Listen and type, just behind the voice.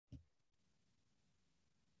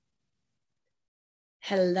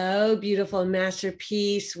Hello, beautiful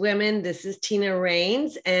masterpiece women. This is Tina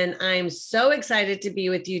Rains, and I'm so excited to be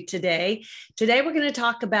with you today. Today, we're going to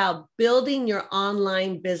talk about building your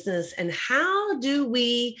online business and how do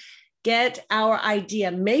we get our idea.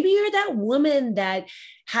 Maybe you're that woman that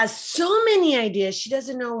has so many ideas, she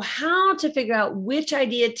doesn't know how to figure out which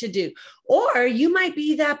idea to do. Or you might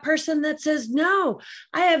be that person that says, no,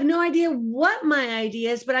 I have no idea what my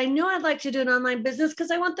idea is, but I know I'd like to do an online business because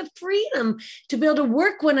I want the freedom to be able to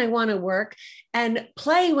work when I want to work and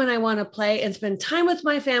play when I want to play and spend time with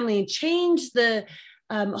my family and change the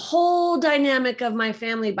whole dynamic of my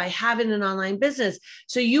family by having an online business.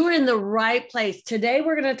 So you are in the right place. Today,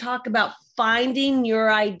 we're going to talk about finding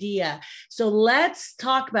your idea. So let's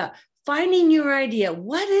talk about finding your idea.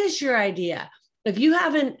 What is your idea? If you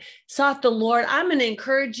haven't sought the Lord, I'm going to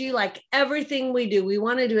encourage you, like everything we do, we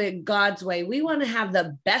want to do it God's way. We want to have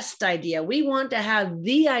the best idea. We want to have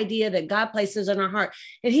the idea that God places in our heart.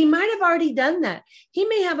 And He might have already done that. He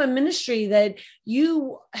may have a ministry that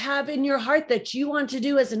you have in your heart that you want to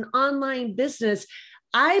do as an online business.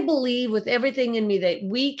 I believe with everything in me that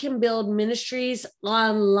we can build ministries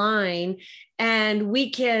online and we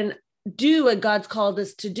can do what God's called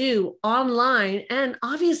us to do online. And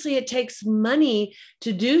obviously it takes money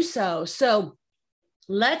to do so. So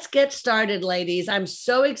let's get started, ladies. I'm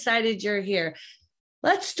so excited you're here.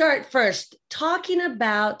 Let's start first talking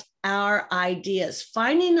about our ideas,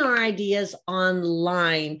 finding our ideas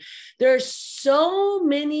online. There's so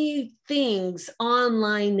many things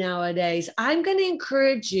online nowadays. I'm going to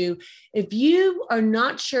encourage you, if you are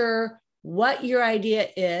not sure what your idea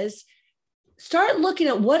is, start looking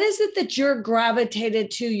at what is it that you're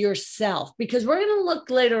gravitated to yourself, because we're going to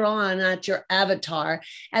look later on at your avatar.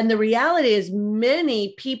 And the reality is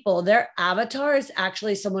many people, their avatar is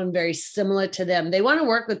actually someone very similar to them. They want to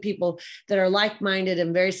work with people that are like-minded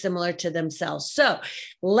and very similar to themselves. So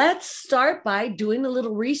let's start by doing a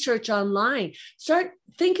little research online. Start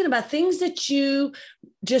thinking about things that you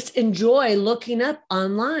just enjoy looking up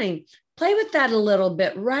online. Play with that a little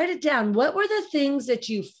bit. Write it down. What were the things that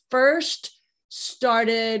you first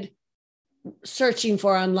started searching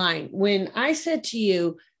for online? When I said to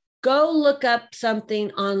you, go look up something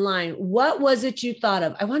online, what was it you thought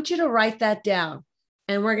of? I want you to write that down.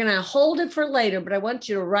 And we're going to hold it for later, but I want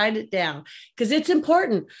you to write it down because it's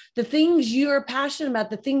important. The things you're passionate about,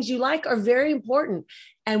 the things you like are very important.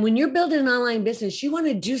 And when you're building an online business, you want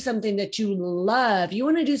to do something that you love. You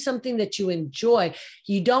want to do something that you enjoy.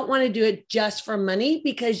 You don't want to do it just for money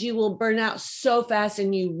because you will burn out so fast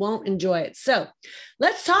and you won't enjoy it. So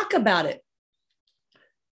let's talk about it.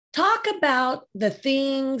 Talk about the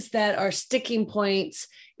things that are sticking points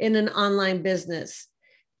in an online business.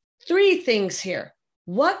 3 things here.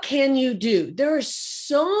 What can you do? There are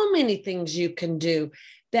so many things you can do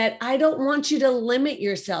that I don't want you to limit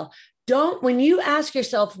yourself. When you ask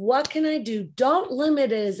yourself, what can I do? Don't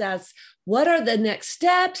limit it as what are the next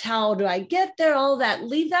steps? How do I get there? All that.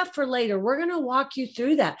 Leave that for later. We're going to walk you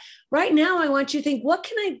through that. Right now, I want you to think, what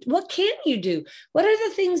can you do? What are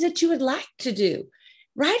the things that you would like to do?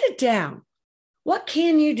 Write it down. What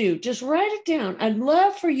can you do? Just write it down. I'd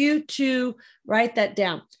love for you to write that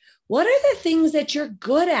down. What are the things that you're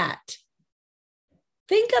good at?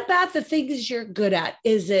 Think about the things you're good at.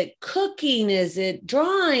 Is it cooking? Is it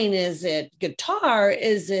drawing? Is it guitar?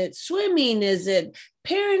 Is it swimming? Is it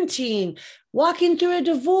parenting? Walking through a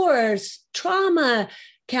divorce? Trauma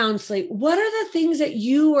counseling? What are the things that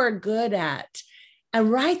you are good at? And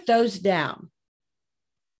write those down.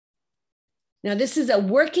 Now, this is a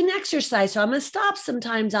working exercise, so I'm going to stop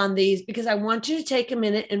sometimes on these because I want you to take a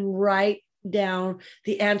minute and write down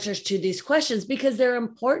the answers to these questions because they're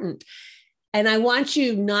important. And I want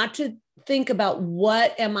you not to think about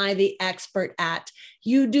what am I the expert at?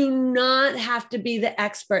 You do not have to be the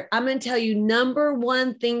expert. I'm going to tell you number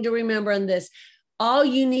one thing to remember on this. All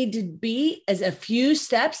you need to be is a few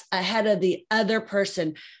steps ahead of the other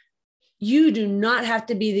person. You do not have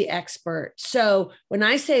to be the expert. So when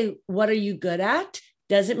I say, what are you good at?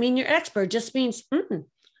 Doesn't mean you're expert. Just means,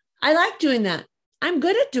 I like doing that. I'm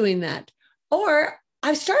good at doing that. Or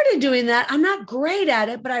I've started doing that. I'm not great at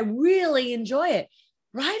it, but I really enjoy it.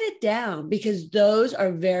 Write it down because those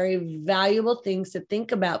are very valuable things to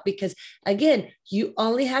think about because, again, you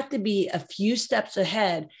only have to be a few steps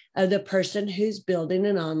ahead of the person who's building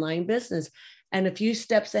an online business and a few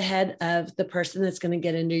steps ahead of the person that's going to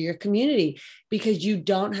get into your community because you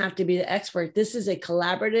don't have to be the expert. This is a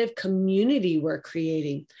collaborative community we're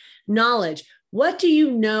creating. Knowledge. What do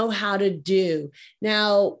you know how to do?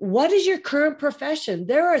 Now, what is your current profession?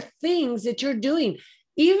 There are things that you're doing.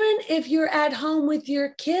 Even if you're at home with your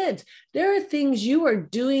kids, there are things you are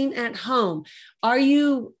doing at home. Are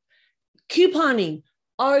you couponing?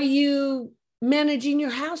 Are you managing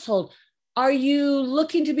your household? Are you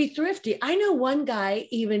looking to be thrifty? I know one guy,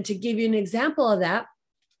 even to give you an example of that.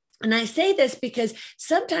 And I say this because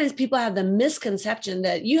sometimes people have the misconception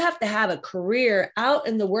that you have to have a career out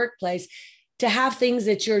in the workplace to have things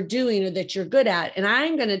that you're doing or that you're good at. And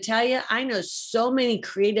I'm going to tell you, I know so many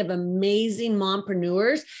creative, amazing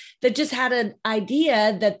mompreneurs that just had an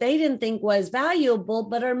idea that they didn't think was valuable,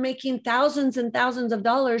 but are making thousands and thousands of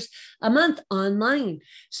dollars a month online.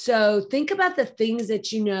 So think about the things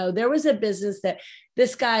that you know. There was a business that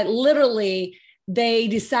this guy literally, they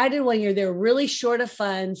decided one year they're really short of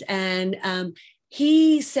funds. And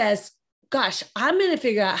he says, gosh, I'm going to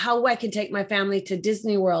figure out how I can take my family to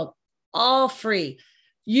Disney World all free,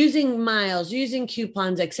 using miles, using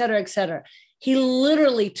coupons, et cetera, et cetera. He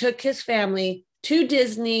literally took his family to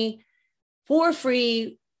Disney for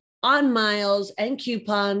free on miles and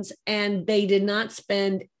coupons, and they did not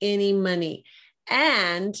spend any money.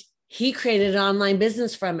 And he created an online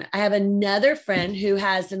business from it. I have another friend who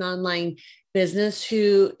has an online business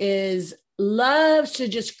who loves to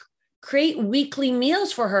just create weekly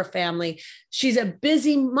meals for her family. She's a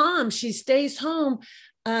busy mom. She stays home.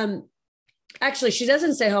 Actually, she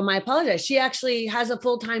doesn't stay home. I apologize. She actually has a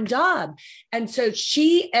full-time job. And so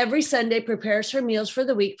she every Sunday prepares her meals for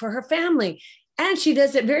the week for her family. And she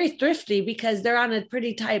does it very thrifty because they're on a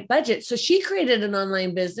pretty tight budget. So she created an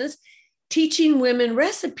online business teaching women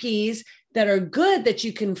recipes that are good that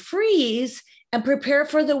you can freeze and prepare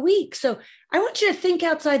for the week. So I want you to think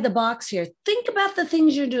outside the box here. Think about the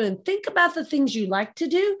things you're doing. Think about the things you like to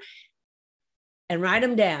do and write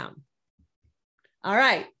them down. All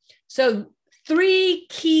right. So 3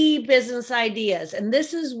 key business ideas. And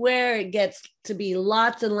this is where it gets to be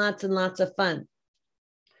lots and lots and lots of fun.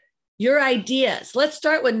 Your ideas. Let's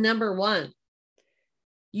start with number 1.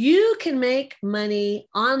 You can make money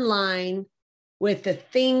online with the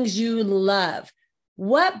things you love.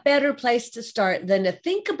 What better place to start than to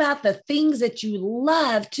think about the things that you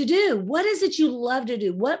love to do? What is it you love to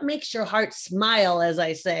do? What makes your heart smile, as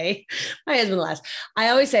I say? My husband laughs. I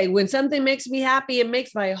always say, when something makes me happy, it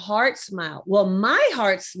makes my heart smile. Well, my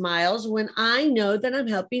heart smiles when I know that I'm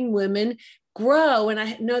helping women grow, and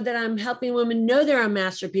I know that I'm helping women know they're a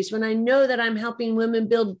masterpiece, when I know that I'm helping women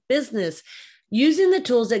build business using the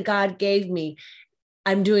tools that God gave me.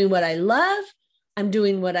 I'm doing what I love. I'm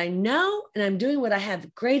doing what I know, and I'm doing what I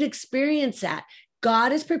have great experience at.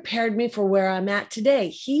 God has prepared me for where I'm at today.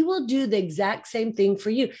 He will do the exact same thing for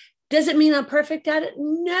you. Does it mean I'm perfect at it?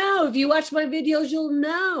 No. If you watch my videos, you'll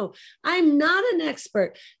know I'm not an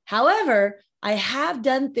expert. However, I have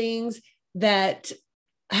done things that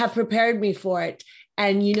have prepared me for it.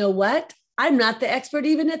 And you know what? I'm not the expert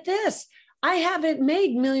even at this. I haven't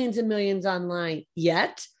made millions and millions online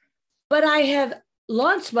yet, but I have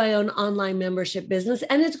launched my own online membership business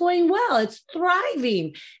and it's going well. It's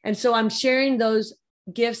thriving. And so I'm sharing those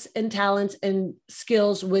gifts and talents and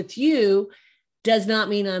skills with you. Does not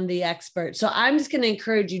mean I'm the expert. So I'm just going to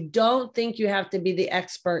encourage you, don't think you have to be the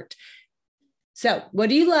expert. So what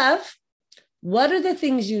do you love? What are the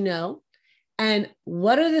things you know? And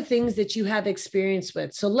what are the things that you have experience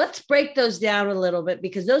with? So let's break those down a little bit,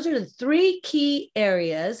 because those are the 3 key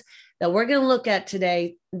areas that we're going to look at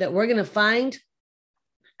today, that we're going to find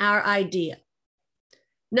our idea.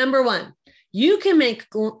 Number 1, you can make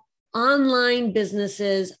online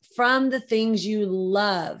businesses from the things you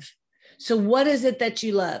love. So what is it that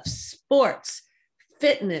you love? Sports,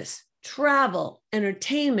 fitness, travel,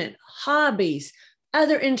 entertainment, hobbies,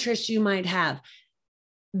 other interests you might have.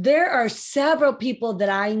 There are several people that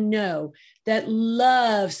I know that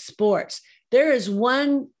love sports. There is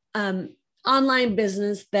one online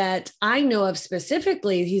business that I know of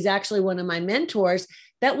specifically. He's actually one of my mentors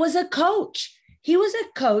that was a coach. He was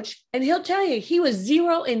a coach, and he'll tell you he was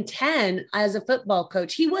 0 and 10 as a football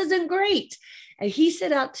coach. He wasn't great. And he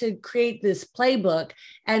set out to create this playbook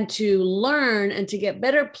and to learn and to get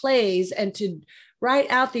better plays and to write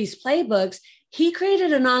out these playbooks. He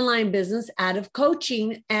created an online business out of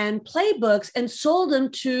coaching and playbooks and sold them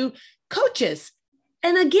to coaches.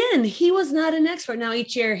 And again, he was not an expert. Now,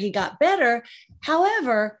 each year he got better.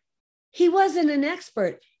 However, he wasn't an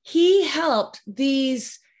expert. He helped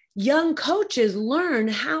these young coaches learn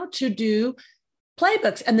how to do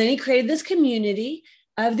playbooks. And then he created this community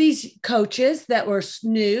of these coaches that were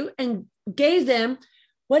new and gave them,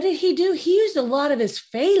 what did he do? He used a lot of his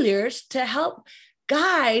failures to help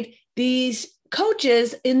guide these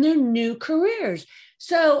coaches in their new careers.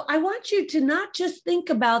 So I want you to not just think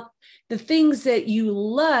about the things that you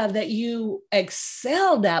love, that you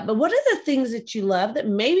excelled at, but what are the things that you love that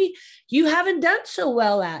maybe you haven't done so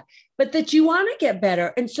well at, but that you want to get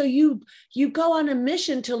better? And so you go on a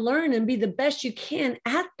mission to learn and be the best you can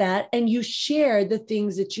at that, and you share the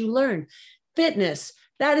things that you learn. Fitness,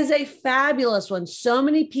 that is a fabulous one. So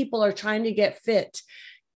many people are trying to get fit,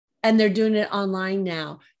 and they're doing it online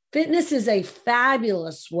now. Fitness is a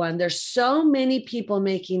fabulous one. There's so many people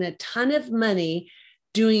making a ton of money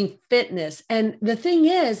doing fitness. And the thing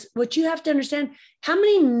is, what you have to understand, how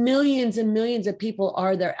many millions and millions of people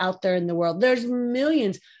are there out there in the world? There's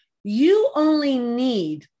millions. You only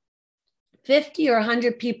need 50 or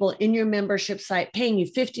 100 people in your membership site paying you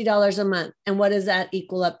 $50 a month. And what does that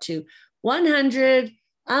equal up to? 100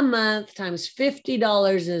 a month times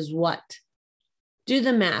 $50 is what? Do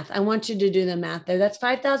the math. I want you to do the math there. That's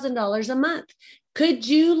 $5,000 a month. Could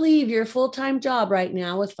you leave your full-time job right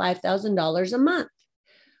now with $5,000 a month?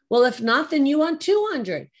 Well, if not, then you want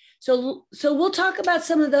 200. So we'll talk about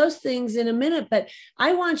some of those things in a minute, but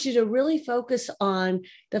I want you to really focus on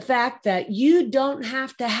the fact that you don't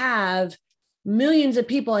have to have millions of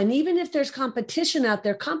people. And even if there's competition out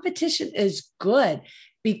there, competition is good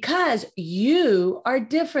because you are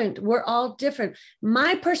different. We're all different.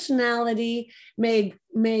 My personality may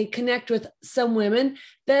connect with some women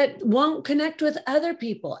that won't connect with other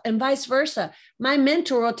people, and vice versa. My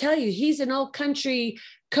mentor will tell you, he's an old country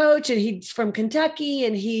coach and he's from Kentucky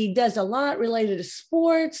and he does a lot related to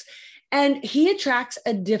sports, and he attracts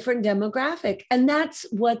a different demographic. And that's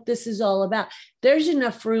what this is all about. There's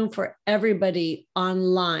enough room for everybody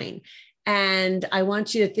online. And I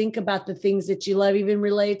want you to think about the things that you love, even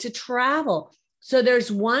related to travel. So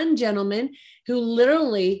there's one gentleman who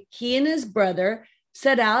literally, he and his brother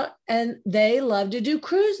set out and they love to do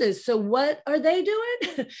cruises. So what are they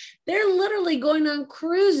doing? They're literally going on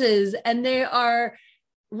cruises, and they are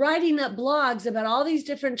writing up blogs about all these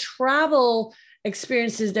different travel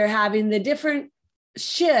experiences they're having, the different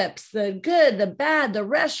ships, the good, the bad, the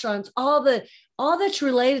restaurants, all that's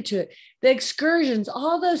related to it, the excursions,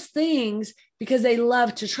 all those things, because they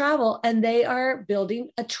love to travel, and they are building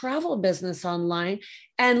a travel business online.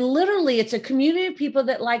 And literally it's a community of people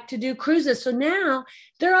that like to do cruises. So now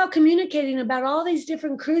they're all communicating about all these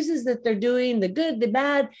different cruises that they're doing, the good, the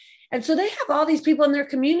bad. And so they have all these people in their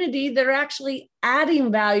community that are actually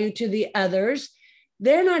adding value to the others.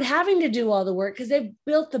 They're not having to do all the work because they've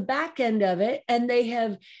built the back end of it, and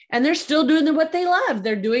they're still doing what they love.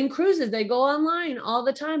 They're doing cruises. They go online all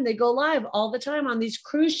the time. They go live all the time on these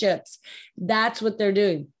cruise ships. That's what they're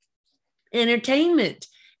doing. Entertainment.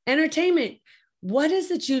 What is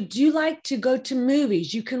it do? You like to go to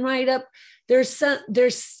movies? You can write up. There's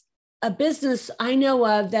a business I know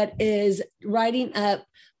of that is writing up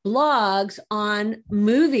blogs on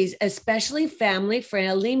movies, especially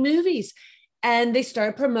family-friendly movies. And they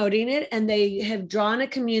start promoting it, and they have drawn a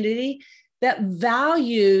community that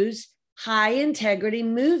values high integrity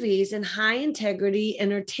movies and high integrity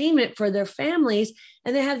entertainment for their families.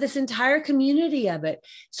 And they have this entire community of it.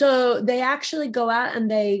 So they actually go out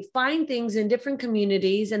and they find things in different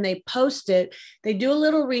communities and they post it. They do a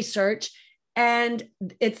little research, and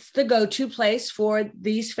it's the go-to place for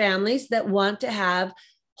these families that want to have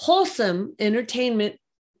wholesome entertainment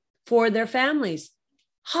for their families.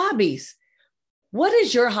 Hobbies. What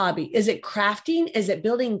is your hobby? Is it crafting? Is it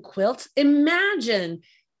building quilts? Imagine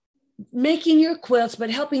making your quilts, but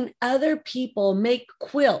helping other people make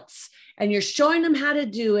quilts, and you're showing them how to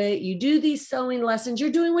do it. You do these sewing lessons.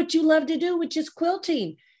 You're doing what you love to do, which is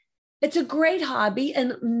quilting. It's a great hobby,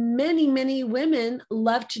 and many, many women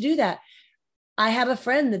love to do that. I have a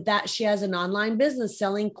friend that she has an online business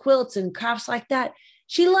selling quilts and crafts like that.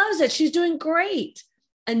 She loves it. She's doing great.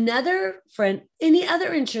 Another friend, any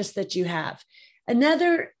other interest that you have.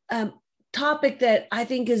 Another topic that I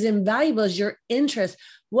think is invaluable is your interest.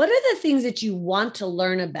 What are the things that you want to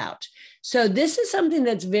learn about? So this is something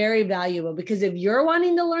that's very valuable, because if you're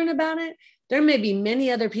wanting to learn about it, there may be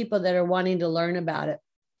many other people that are wanting to learn about it.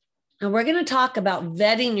 And we're going to talk about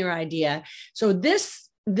vetting your idea. So this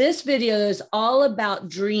video is all about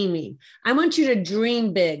dreaming. I want you to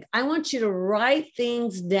dream big. I want you to write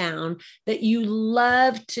things down that you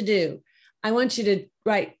love to do. I want you to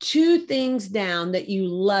write 2 things down that you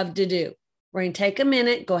love to do. We're going to take a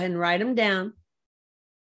minute. Go ahead and write them down.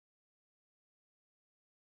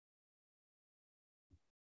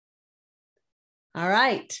 All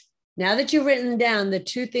right. Now that you've written down the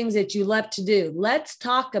 2 things that you love to do, let's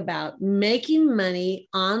talk about making money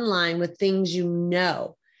online with things you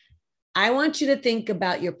know. I want you to think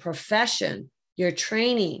about your profession, your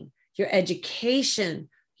training, your education,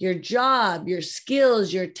 your job, your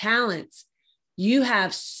skills, your talents. You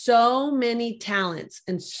have so many talents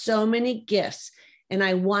and so many gifts. And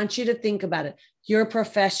I want you to think about it. Your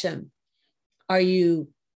profession. Are you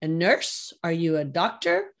a nurse? Are you a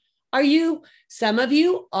doctor? Some of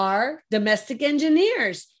you are domestic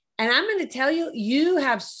engineers. And I'm going to tell you, you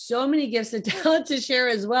have so many gifts and talent to share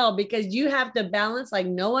as well, because you have to balance like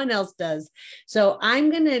no one else does. So I'm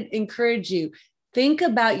going to encourage you, think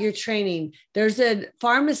about your training. There's a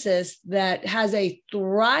pharmacist that has a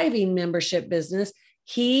thriving membership business.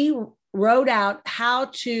 He wrote out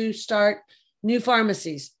how to start new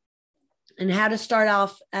pharmacies and how to start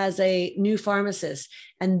off as a new pharmacist.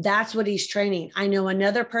 And that's what he's training. I know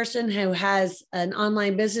another person who has an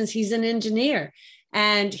online business. He's an engineer,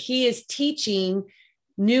 and he is teaching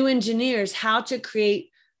new engineers how to create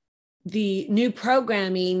the new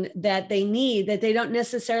programming that they need, that they don't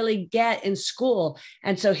necessarily get in school.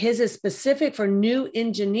 And so his is specific for new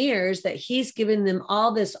engineers, that he's giving them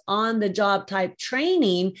all this on the job type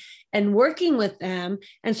training and working with them.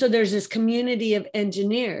 And so there's this community of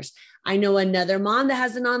engineers. I know another mom that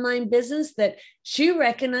has an online business that she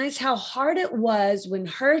recognized how hard it was when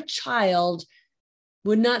her child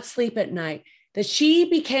would not sleep at night, that she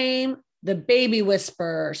became the baby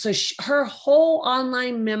whisperer. So her whole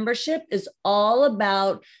online membership is all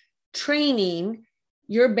about training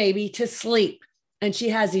your baby to sleep. And she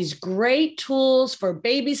has these great tools for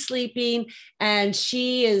baby sleeping, and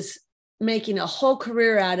she is making a whole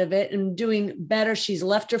career out of it and doing better. She's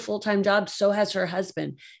left her full-time job. So has her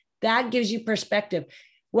husband. That gives you perspective.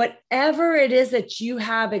 Whatever it is that you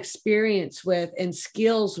have experience with and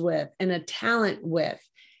skills with and a talent with,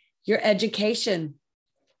 your education.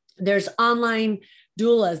 There's online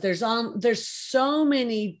doulas. There's so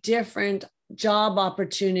many different job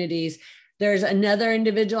opportunities. There's another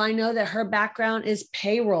individual I know that her background is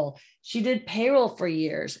payroll. She did payroll for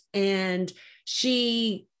years, and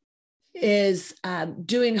she is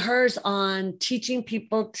doing hers on teaching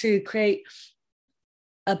people to create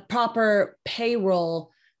a proper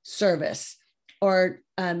payroll service, or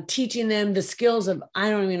teaching them the skills of,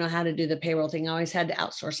 I don't even know how to do the payroll thing. I always had to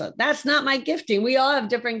outsource it. That's not my gifting. We all have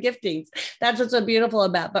different giftings. That's what's so beautiful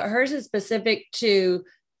about, but hers is specific to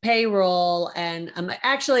payroll and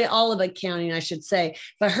actually all of accounting, I should say,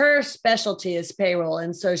 but her specialty is payroll.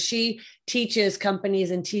 And so she teaches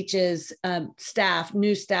companies and teaches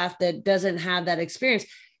new staff that doesn't have that experience,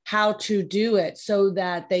 how to do it so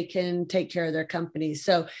that they can take care of their companies.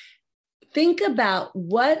 So think about,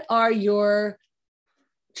 what are your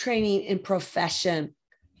training in profession?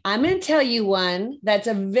 I'm going to tell you one that's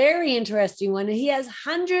a very interesting one. He has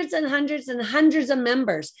hundreds and hundreds and hundreds of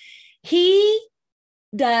members. He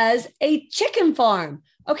does a chicken farm.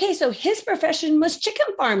 Okay, so his profession was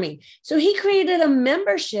chicken farming. So he created a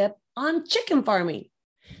membership on chicken farming.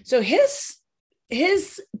 So his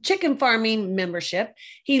chicken farming membership,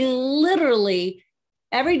 he literally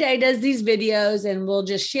every day does these videos and will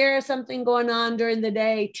just share something going on during the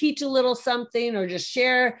day, teach a little something, or just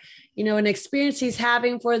share, an experience he's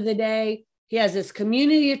having for the day. He has this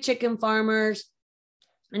community of chicken farmers,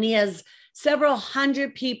 and he has several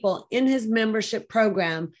hundred people in his membership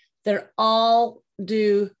program that all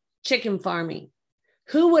do chicken farming.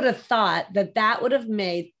 Who would have thought that that would have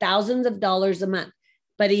made thousands of dollars a month?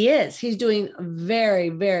 But he's doing very,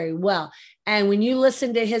 very well. And when you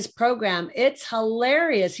listen to his program, it's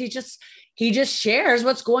hilarious. He just shares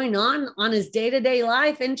what's going on his day-to-day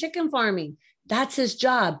life in chicken farming. That's his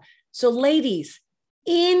job. So ladies,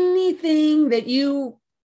 anything that you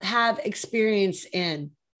have experience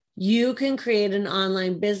in, you can create an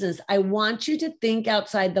online business. I want you to think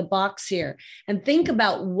outside the box here and think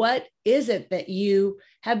about, what is it that you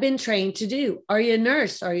have been trained to do? Are you a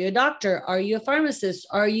nurse? Are you a doctor? Are you a pharmacist?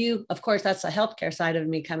 Of course, that's the healthcare side of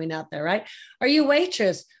me coming out there, right? Are you a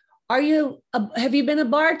waitress? Have you been a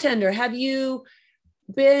bartender? Have you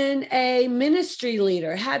been a ministry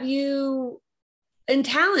leader? In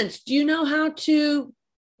talents, do you know how to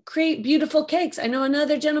create beautiful cakes? I know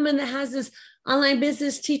another gentleman that has this online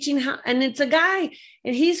business teaching how, and it's a guy,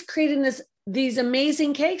 and he's creating these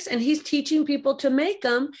amazing cakes, and he's teaching people to make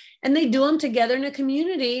them, and they do them together in a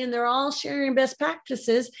community, and they're all sharing best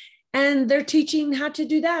practices, and they're teaching how to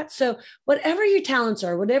do that. So whatever your talents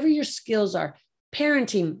are, whatever your skills are,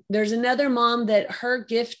 parenting. There's another mom that her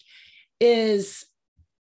gift is,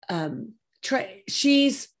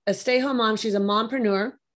 she's a stay-home mom. She's a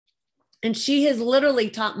mompreneur, and she has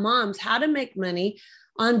literally taught moms how to make money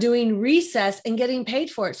on doing recess and getting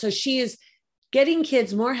paid for it. So she is getting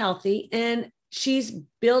kids more healthy, and she's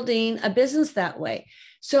building a business that way.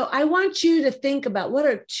 So I want you to think about, what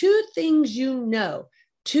are two things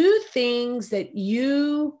 2 things that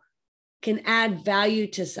you can add value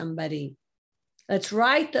to somebody. Let's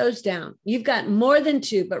write those down. You've got more than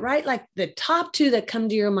 2, but write like the top 2 that come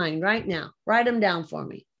to your mind right now. Write them down for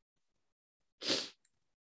me.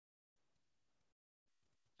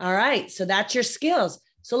 All right, so that's your skills.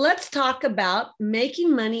 So let's talk about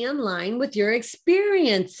making money online with your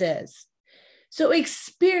experiences. So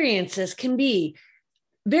experiences can be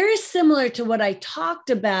very similar to what I talked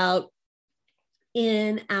about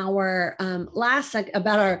in our last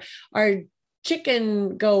about our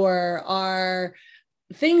chicken goer, our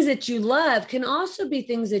things that you love can also be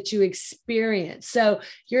things that you experience. So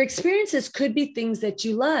your experiences could be things that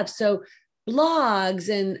you love. So blogs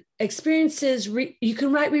and experiences, you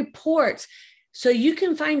can write reports. So you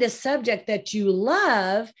can find a subject that you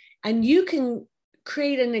love and you can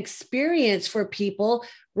create an experience for people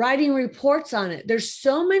writing reports on it. There's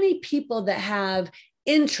so many people that have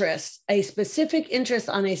interest, a specific interest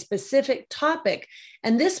on a specific topic.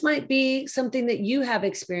 And this might be something that you have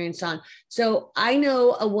experience on. So I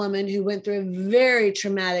know a woman who went through a very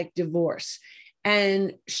traumatic divorce,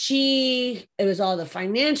 and it was all the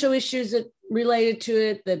financial issues that related to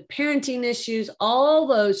it, the parenting issues, all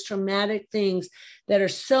those traumatic things that are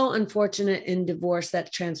so unfortunate in divorce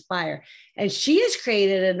that transpire. And she has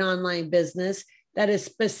created an online business that is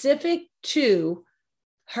specific to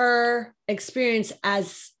her experience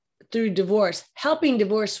as through divorce, helping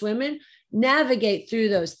divorced women navigate through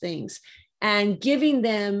those things and giving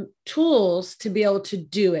them tools to be able to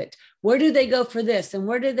do it. Where do they go for this? And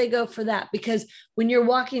where do they go for that? Because when you're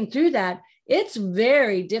walking through that, it's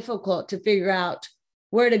very difficult to figure out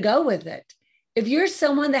where to go with it. If you're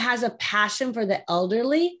someone that has a passion for the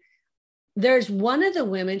elderly, there's one of the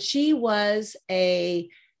women, she was a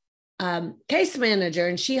case manager,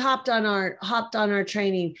 and she hopped on our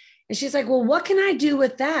training, and she's like, well, what can I do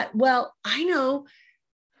with that? Well, I know,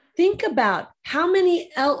 think about how many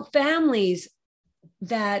families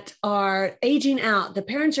that are aging out, the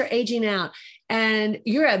parents are aging out, and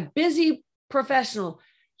you're a busy professional.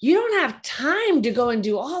 You don't have time to go and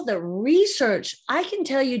do all the research. I can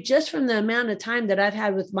tell you just from the amount of time that I've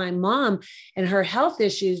had with my mom and her health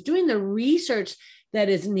issues, doing the research that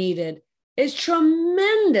is needed is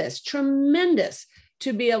tremendous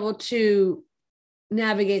to be able to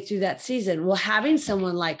navigate through that season. Well, having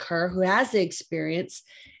someone like her who has the experience,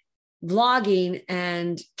 vlogging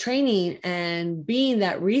and training and being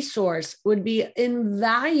that resource would be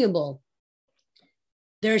invaluable.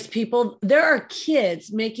 There are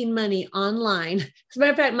kids making money online. As a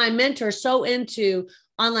matter of fact, my mentor is so into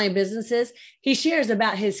online businesses. He shares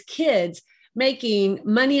about his kids making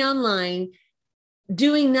money online,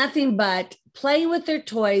 doing nothing but playing with their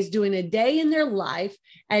toys, doing a day in their life,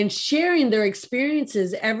 and sharing their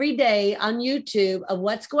experiences every day on YouTube of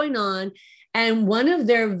what's going on. And one of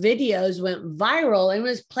their videos went viral and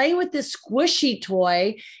was playing with this squishy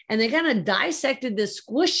toy, and they kind of dissected this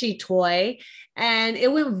squishy toy, and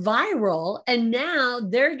it went viral. And now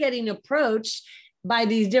they're getting approached by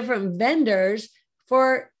these different vendors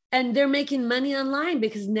and they're making money online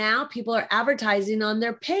because now people are advertising on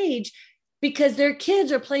their page because their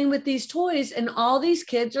kids are playing with these toys, and all these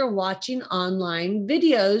kids are watching online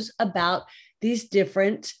videos about these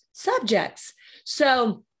different subjects.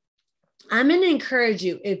 So I'm going to encourage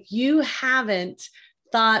you, if you haven't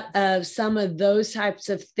thought of some of those types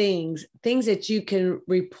of things that you can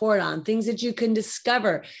report on, things that you can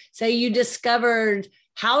discover. Say you discovered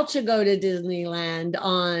how to go to Disneyland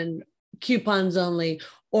on coupons only,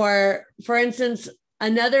 or for instance,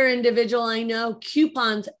 another individual I know,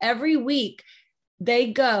 coupons every week.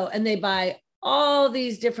 They go and they buy all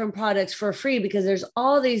these different products for free because there's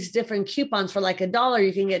all these different coupons for like $1.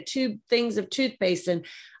 You can get 2 things of toothpaste. And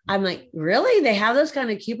I'm like, really? They have those kind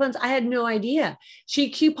of coupons? I had no idea. She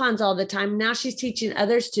coupons all the time. Now she's teaching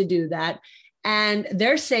others to do that. And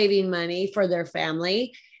they're saving money for their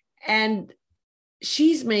family. And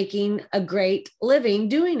she's making a great living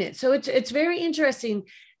doing it. So it's very interesting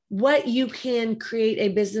what you can create a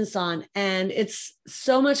business on. And it's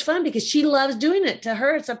so much fun because she loves doing it. To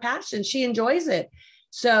her, it's a passion. She enjoys it.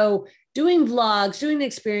 So doing vlogs, doing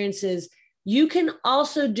experiences, you can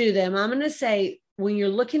also do them. I'm going to say, when you're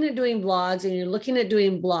looking at doing vlogs and you're looking at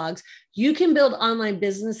doing blogs, you can build online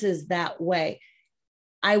businesses that way.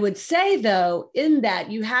 I would say, though, in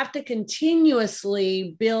that you have to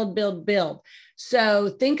continuously build. So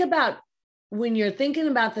think about, when you're thinking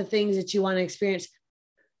about the things that you want to experience,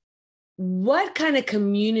 what kind of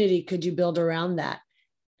community could you build around that?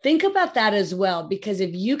 Think about that as well, because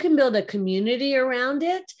if you can build a community around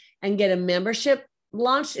it and get a membership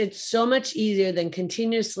launched, it's so much easier than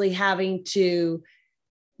continuously having to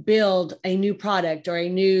build a new product or a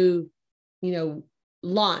new,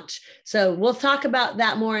 launch. So we'll talk about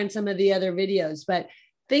that more in some of the other videos, but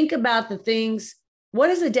think about the things. What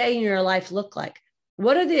does a day in your life look like?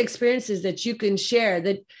 What are the experiences that you can share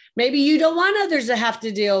that maybe you don't want others to have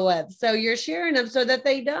to deal with? So you're sharing them so that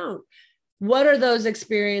they don't. What are those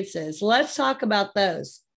experiences? Let's talk about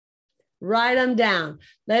those. Write them down.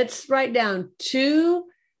 Let's write down 2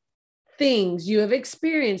 things you have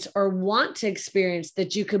experienced or want to experience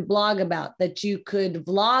that you could blog about, that you could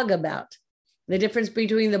vlog about. The difference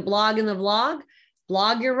between the blog and the vlog: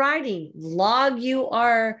 blog, you're writing; vlog, you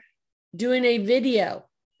are doing a video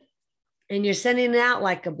and you're sending it out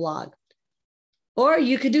like a blog. Or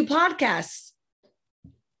you could do podcasts.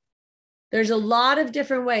 There's a lot of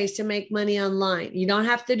different ways to make money online. You don't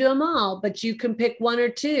have to do them all, but you can pick 1 or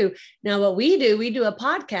 2. Now, what we do a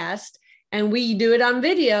podcast, and we do it on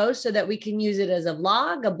video so that we can use it as a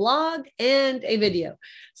vlog, a blog, and a video.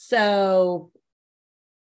 So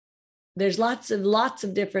there's lots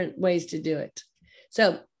of different ways to do it.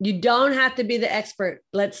 So you don't have to be the expert.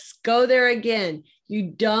 Let's go there again. You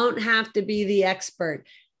don't have to be the expert.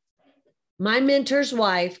 My mentor's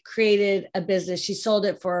wife created a business. She sold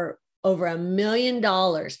it for over $1 million.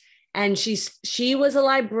 And she was a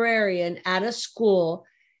librarian at a school.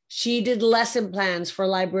 She did lesson plans for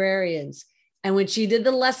librarians. And when she did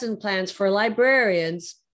the lesson plans for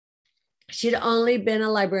librarians, she'd only been a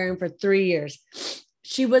librarian for 3 years.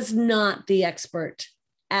 She was not the expert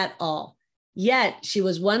at all. Yet she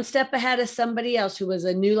was 1 step ahead of somebody else who was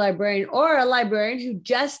a new librarian or a librarian who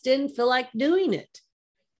just didn't feel like doing it.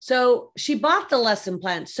 So she bought the lesson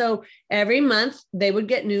plan. So every month they would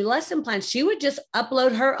get new lesson plans. She would just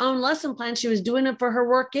upload her own lesson plan. She was doing it for her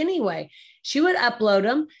work anyway. She would upload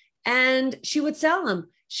them and she would sell them.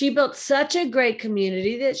 She built such a great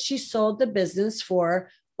community that she sold the business for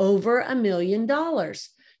over $1 million.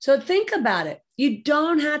 So think about it. You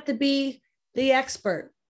don't have to be the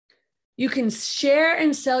expert. You can share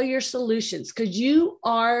and sell your solutions because you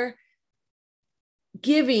are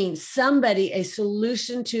giving somebody a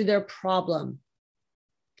solution to their problem.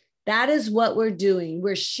 That is what we're doing.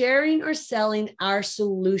 We're sharing or selling our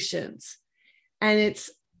solutions. And it's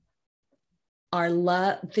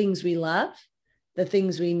our things we love, the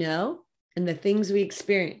things we know, and the things we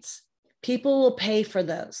experience. People will pay for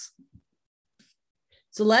those.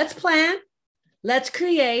 So let's plan, let's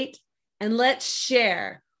create, and let's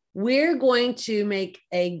share. We're going to make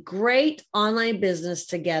a great online business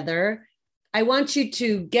together. I want you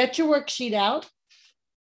to get your worksheet out.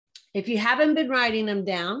 If you haven't been writing them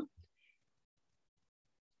down,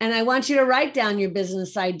 and I want you to write down your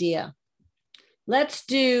business idea. Let's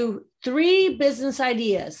do 3 business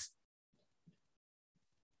ideas.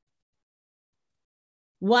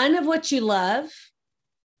 1 of what you love,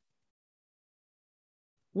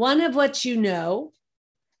 1 of what you know,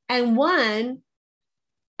 and 1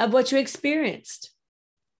 of what you experienced.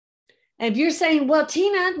 And if you're saying, well,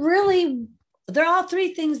 Tina, really, they're all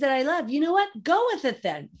 3 things that I love. You know what? Go with it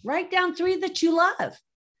then. Write down 3 that you love.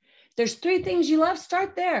 There's 3 things you love.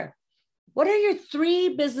 Start there. What are your 3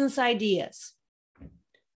 business ideas?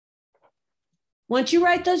 Once you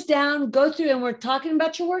write those down, go through, and we're talking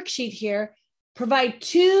about your worksheet here. Provide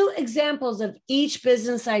 2 examples of each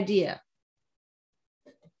business idea.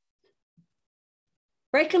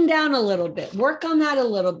 Break them down a little bit. Work on that a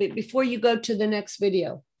little bit before you go to the next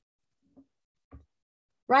video.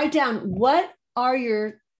 Write down, what are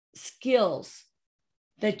your skills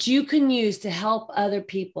that you can use to help other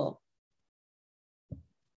people?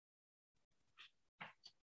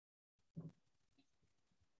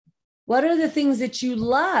 What are the things that you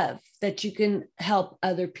love that you can help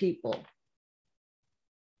other people?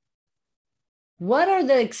 What are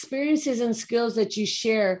the experiences and skills that you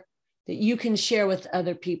share that you can share with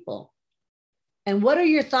other people? And what are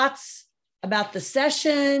your thoughts about the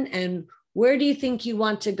session, and where do you think you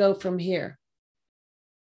want to go from here?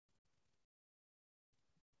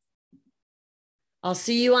 I'll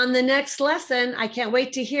see you on the next lesson. I can't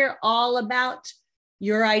wait to hear all about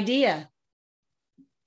your idea.